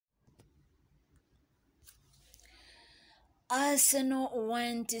Arsenal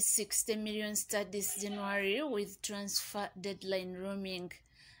want 60 million start this January with transfer deadline looming.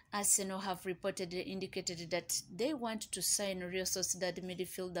 Arsenal have reportedly indicated that they want to sign Real Sociedad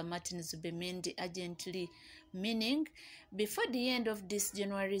midfielder Martin Zubimendi urgently, meaning before the end of this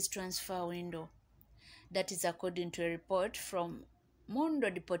January's transfer window. That is according to a report from Mundo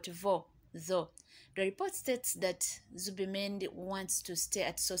Deportivo. Though the report states that Zubimendi wants to stay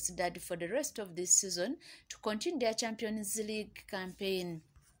at Sociedad for the rest of this season to continue their Champions League campaign.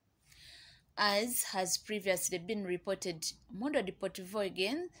 As has previously been reported, Mundo Deportivo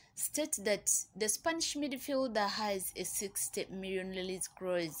again states that the Spanish midfielder has a 60 million release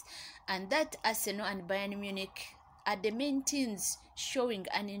clause and that Arsenal and Bayern Munich are the main teams showing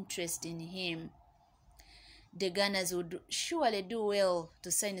an interest in him. The Gunners would surely do well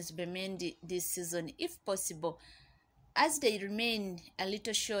to sign Zubimendi this season if possible, as they remain a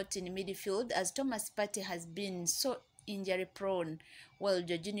little short in midfield as Thomas Partey has been so injury prone, while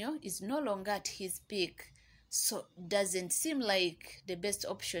Jorginho is no longer at his peak, so doesn't seem like the best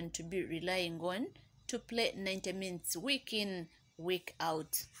option to be relying on to play 90 minutes week in, week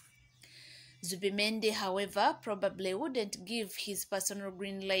out. Zubimendi, however, probably wouldn't give his personal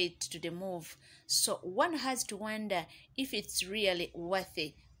green light to the move, so one has to wonder if it's really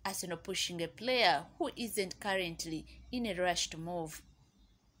worthy Arsenal pushing a player who isn't currently in a rush to move.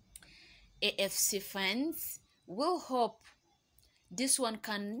 AFC fans will hope this one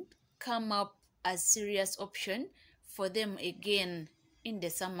can come up as serious option for them again in the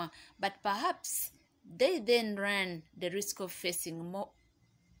summer, but perhaps they then run the risk of facing more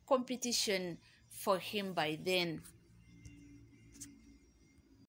competition for him by then.